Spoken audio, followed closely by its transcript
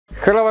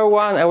Hello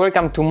everyone and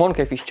welcome to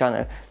Monkeyfish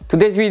channel.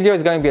 Today's video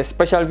is going to be a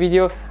special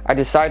video. I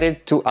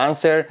decided to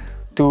answer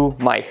to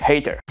my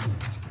hater.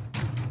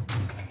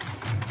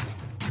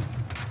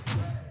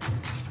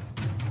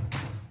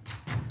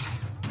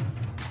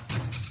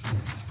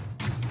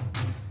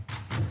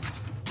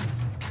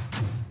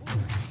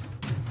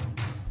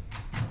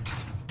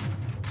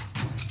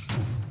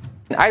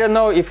 I don't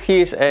know if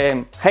he is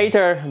a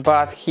hater,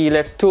 but he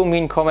left two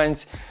mean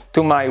comments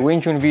to my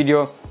Wing Chun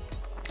video.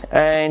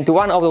 And to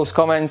one of those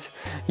comments,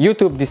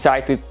 YouTube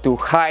decided to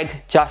hide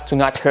just to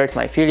not hurt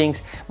my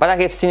feelings, but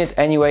I have seen it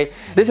anyway.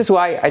 This is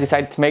why I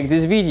decided to make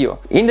this video.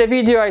 In the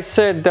video I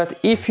said that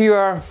if you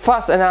are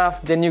fast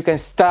enough, then you can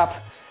stop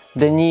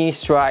the knee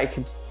strike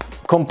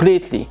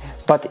completely.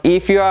 But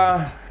if you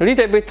are a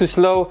little bit too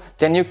slow,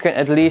 then you can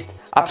at least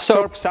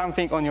absorb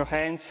something on your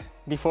hands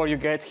before you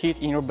get hit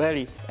in your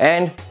belly.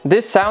 And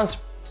this sounds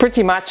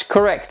pretty much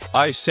correct.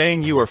 I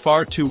saying you are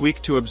far too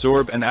weak to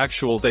absorb an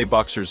actual day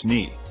boxer's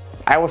knee.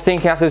 I was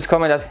thinking after this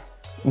comment that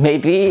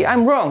maybe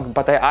I'm wrong,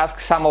 but I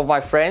asked some of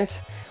my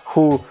friends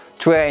who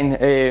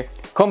train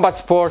combat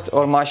sports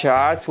or martial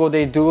arts what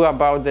they do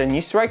about the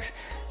knee strikes,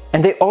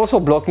 and they also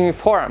block me with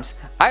forearms.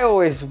 I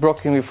always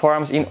block him with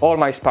forearms in all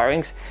my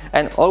sparrings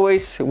and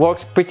always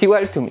works pretty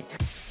well to me.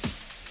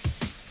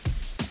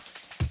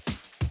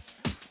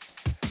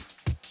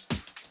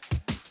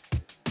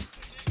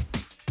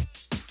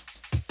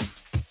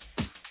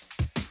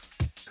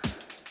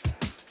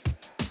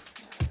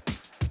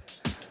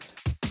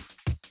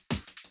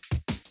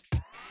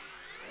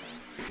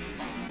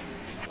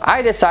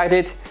 I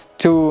decided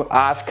to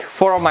ask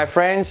 4 of my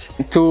friends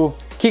to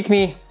kick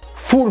me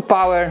full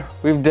power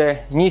with the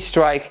knee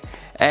strike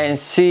and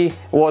see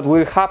what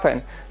will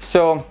happen.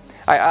 So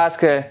I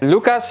asked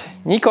Lucas,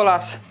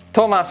 Nicholas,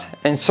 Thomas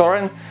and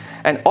Soren,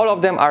 and all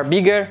of them are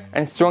bigger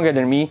and stronger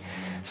than me.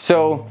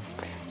 So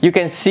you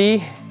can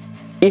see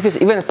if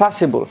it's even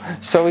possible.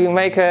 So we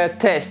make a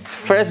test.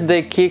 First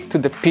they kick to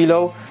the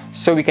pillow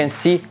so we can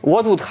see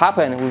what would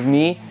happen with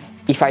me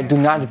if I do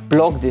not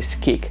block this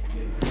kick.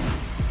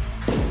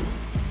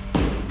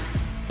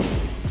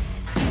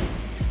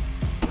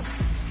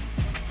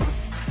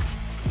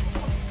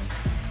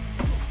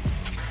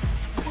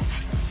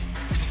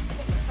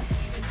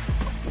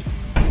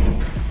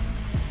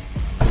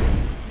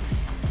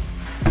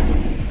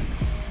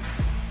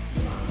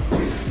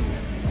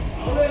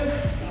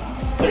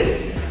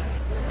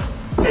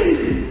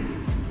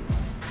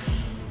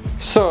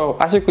 So,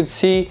 as you could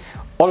see,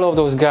 all of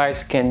those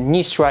guys can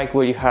knee strike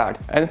really hard,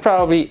 and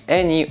probably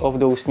any of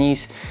those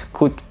knees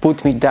could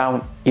put me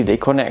down if they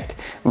connect.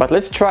 But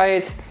let's try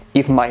it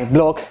if my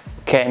block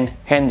can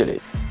handle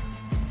it.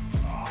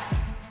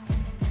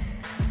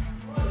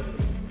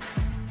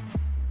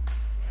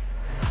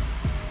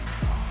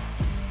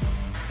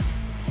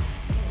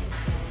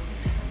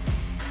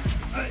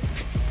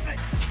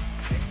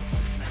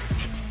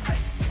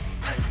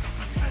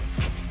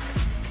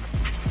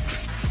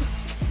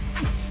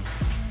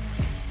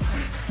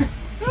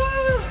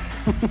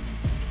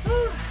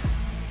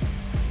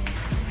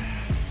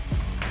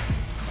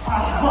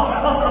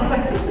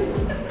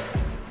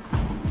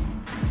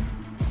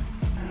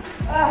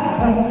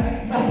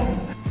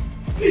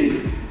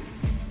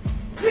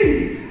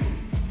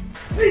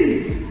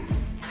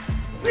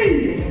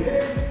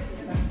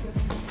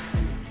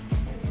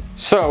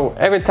 So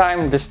every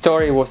time the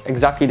story was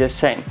exactly the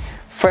same.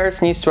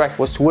 First knee strike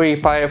was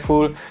really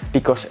powerful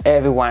because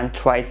everyone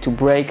tried to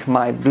break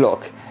my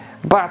block.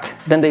 But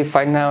then they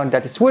find out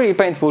that it's really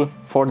painful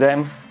for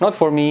them, not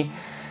for me.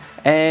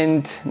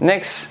 And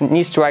next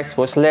knee strikes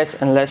was less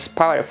and less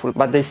powerful,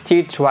 but they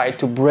still tried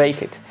to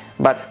break it,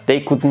 but they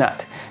could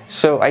not.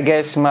 So I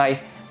guess my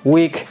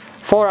weak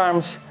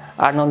forearms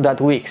are not that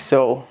weak.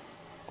 So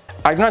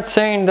I'm not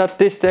saying that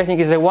this technique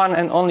is the one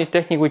and only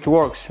technique which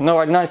works. No,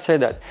 I did not say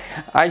that.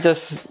 I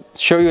just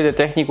show you the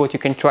technique what you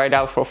can try it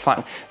out for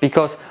fun,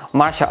 because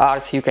martial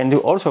arts you can do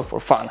also for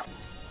fun.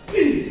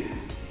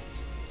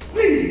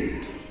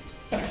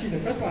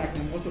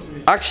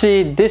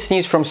 Actually, this knee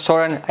is from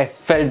Soren I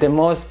felt the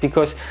most,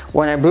 because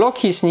when I block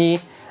his knee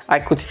I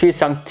could feel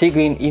some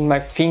tingling in my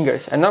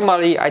fingers, and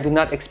normally I do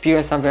not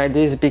experience something like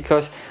this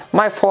because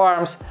my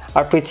forearms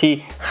are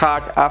pretty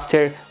hard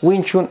after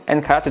Wing Chun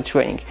and karate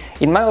training.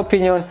 In my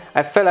opinion,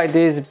 I felt like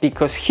this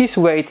because his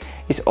weight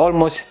is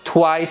almost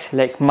twice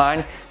like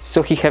mine,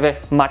 so he have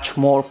a much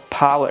more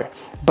power.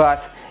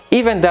 But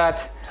even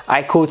that,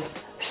 I could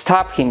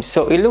stop him,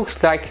 so it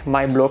looks like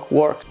my block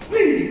worked.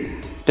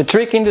 The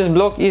trick in this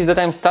block is that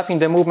I'm stopping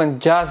the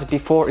movement just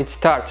before it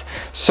starts.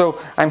 So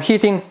I'm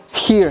hitting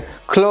here,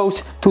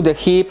 close to the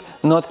hip,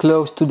 not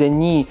close to the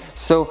knee.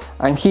 So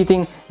I'm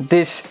hitting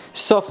this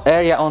soft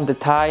area on the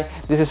thigh.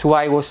 This is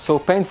why it was so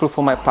painful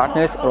for my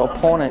partners or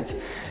opponents.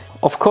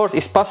 Of course,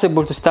 it's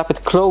possible to stop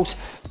it close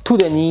to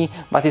the knee,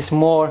 but it's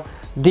more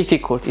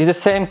difficult. It's the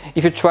same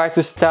if you try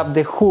to stop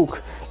the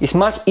hook. It's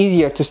much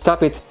easier to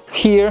stop it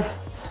here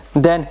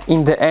than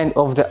in the end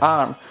of the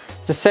arm.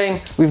 The same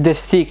with the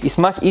stick. It's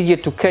much easier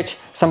to catch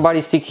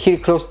somebody's stick here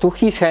close to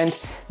his hand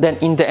than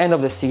in the end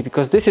of the stick,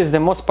 because this is the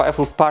most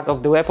powerful part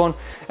of the weapon,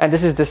 and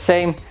this is the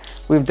same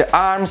with the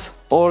arms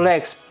or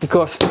legs,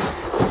 because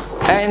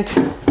end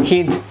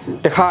hit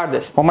the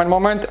hardest.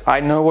 Moment,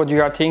 I know what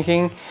you are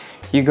thinking.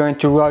 You're going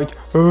to write,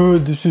 oh,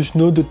 this is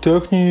not the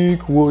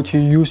technique what he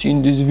used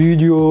in this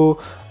video.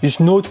 It's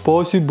not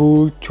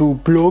possible to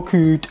block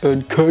it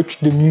and catch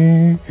the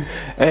knee.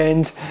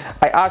 And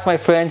I asked my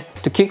friend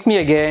to kick me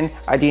again.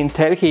 I didn't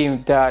tell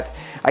him that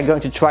I'm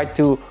going to try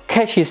to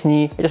catch his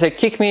knee. I just said,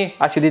 kick me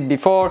as you did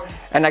before,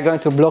 and I'm going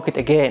to block it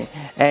again.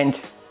 And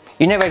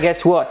you never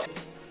guess what?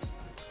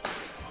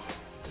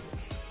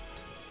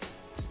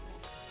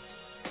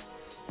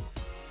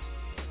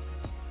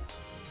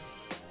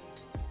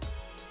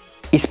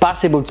 It's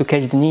possible to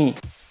catch the knee.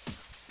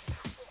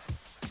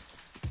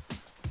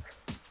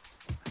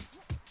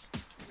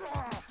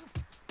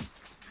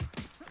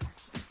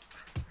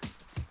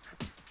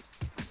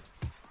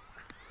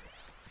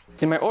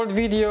 In my old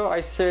video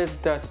I said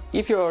that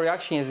if your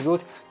reaction is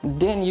good,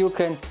 then you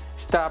can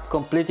stop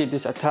completely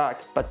this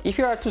attack, but if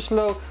you are too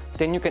slow,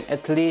 then you can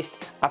at least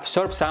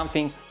absorb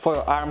something for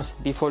your arms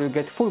before you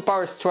get full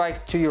power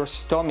strike to your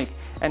stomach.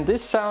 And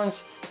this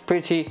sounds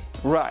pretty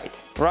right?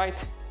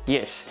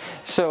 Yes.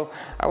 So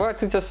I want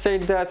to just say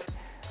that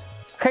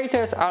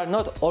haters are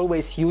not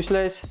always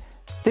useless.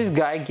 This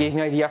guy gave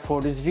me an idea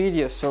for this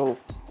video, so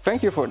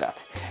thank you for that.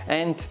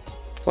 And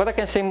what I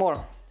can say more?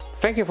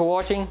 Thank you for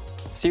watching.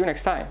 See you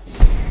next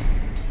time.